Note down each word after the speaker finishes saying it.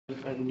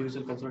and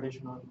usual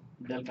consultation on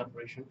Dell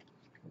Corporation,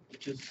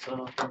 which is from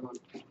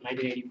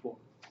 1984.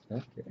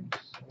 Okay.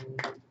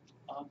 So,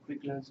 a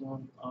quick glance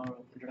on our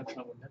introduction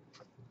about that.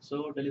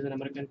 So, Dell is an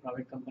American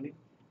private company.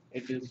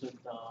 It deals with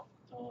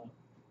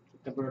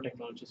computer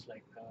technologies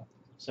like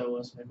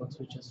servers, network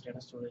switches, data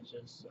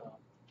storages,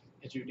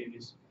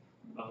 HDTVs,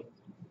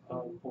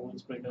 uh,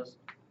 phones, printers,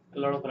 a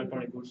lot of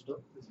electronic goods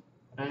too.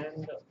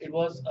 And it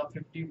was a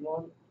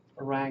 51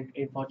 rank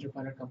in Fortune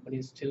 500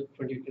 companies till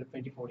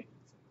 2014,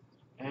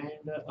 and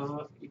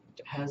it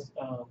has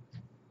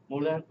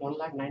more than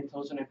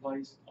 1,09,000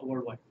 employees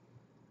worldwide.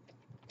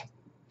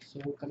 So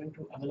coming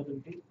to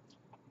availability,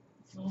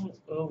 so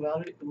we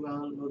all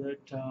know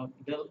that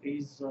Dell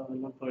is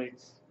known for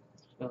its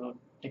uh,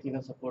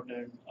 technical support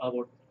and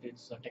about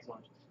its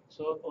technology.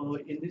 So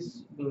in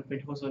this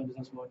 24/7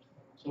 business world,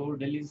 so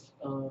Dell is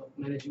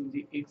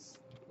managing its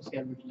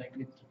scalability like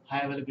with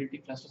high availability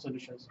cluster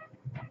solutions.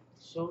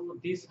 So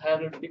these high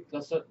availability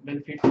cluster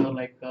benefits are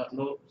like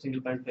no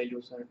single point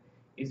failures and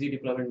easy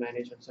deployment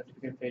management,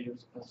 certificate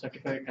failures,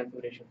 certified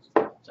configurations,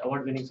 so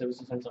award-winning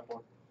services and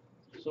support.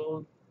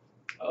 So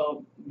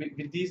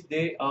with these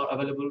they are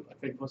available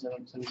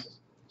 24/7 services.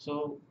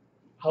 So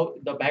how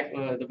the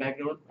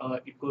background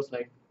it goes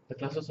like the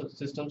cluster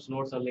systems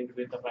nodes are linked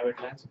with the private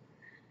LANs,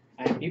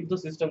 and if the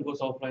system goes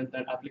offline,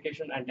 then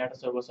application and data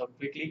servers are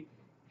quickly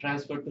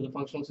transferred to the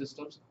functional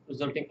systems,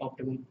 resulting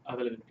optimum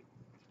availability.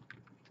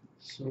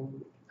 So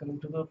coming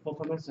to the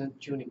performance and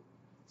tuning.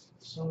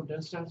 So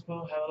Dell stands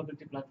for High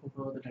Availability Platform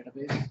for the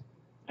database,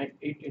 and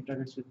it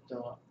integrates with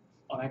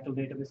Oracle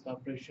Database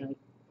Corporation,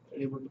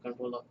 able to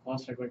control the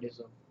cost advantage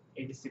of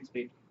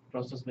 86-bit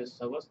process-based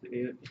servers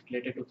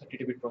related to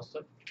 32-bit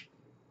processor.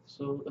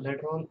 So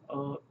later on,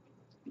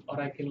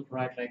 Oracle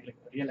write like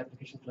real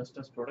application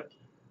clusters product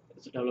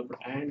is developed,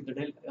 and the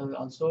Dell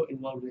also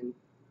involved in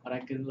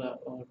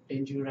Oracle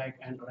 10G rack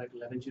and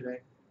Oracle 11G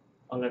rack,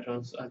 or later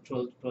on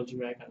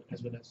 12G rack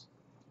as well as.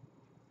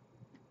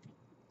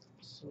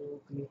 So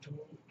coming to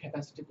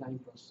capacity planning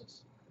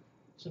process.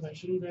 So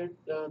mentioning that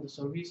the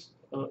service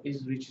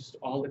is reaches to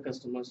all the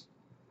customers,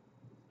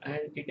 and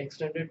it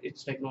extended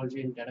its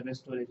technology in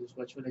database storages,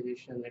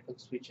 virtualization, network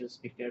switches,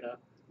 big data,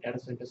 data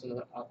centers,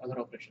 and other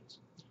operations.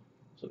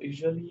 So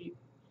usually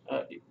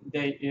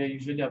they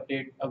usually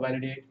update,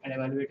 validate, and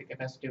evaluate the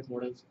capacity of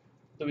models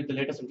so with the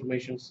latest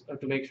informations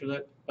to make sure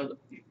that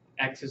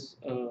access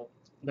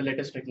the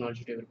latest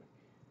technology to everybody.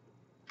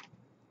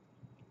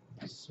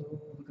 So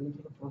coming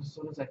to the process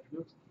owners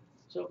attributes.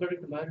 So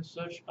according to my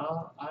research,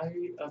 I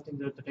think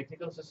that the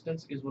technical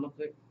assistance is one of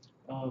the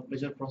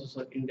major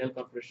processor in Dell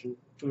Corporation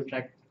to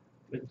interact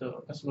with the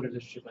customer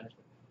relationship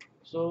management.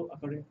 So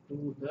according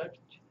to that,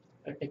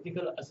 a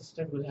technical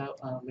assistant will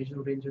have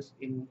major ranges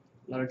in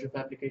knowledge of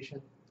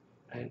application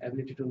and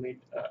ability to meet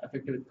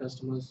effective with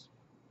customers,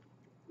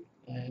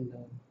 and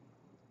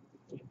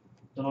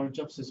the knowledge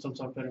of system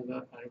software and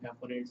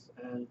components,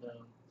 and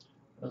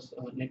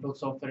network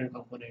software and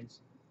components,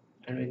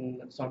 and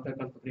in software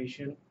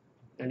configuration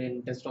and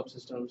in desktop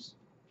systems.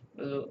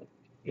 Uh,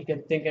 you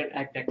can think and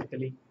act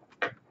tactically,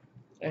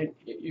 and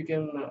you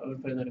can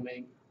fill the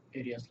remaining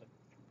areas. Like.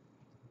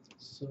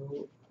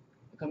 So,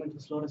 coming to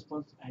the slow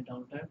response and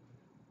downtime.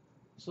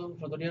 So,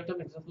 for the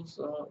real-time examples,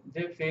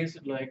 they face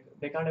like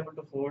they can't able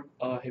to afford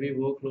heavy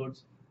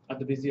workloads at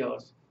the busy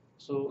hours.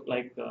 So,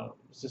 like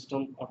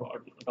system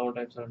or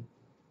downtimes and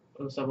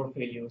server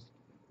failures.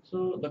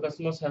 So the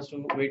customers has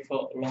to wait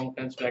for long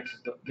times to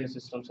access their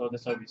systems or the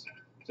service.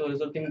 So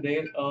resulting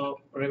their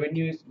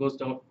revenue goes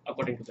down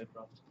according to their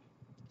problems.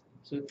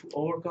 So to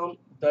overcome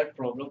that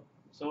problem,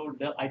 so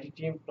the IT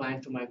team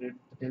planned to migrate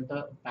the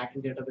Delta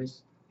backend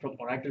database from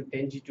Oracle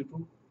 10G2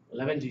 to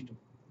 11G2,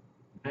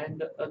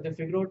 and they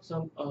figured out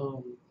some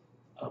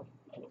uh,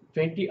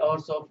 20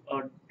 hours of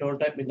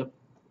downtime in the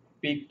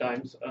peak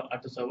times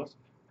at the servers,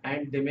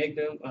 and they make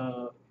them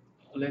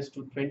less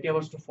to 20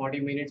 hours to 40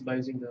 minutes by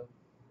using the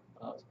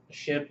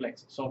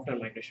SharePlex software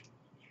migration.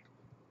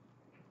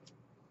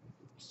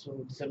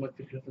 So these are my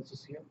quick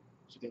references here.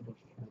 So you can go.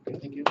 Okay,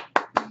 thank you.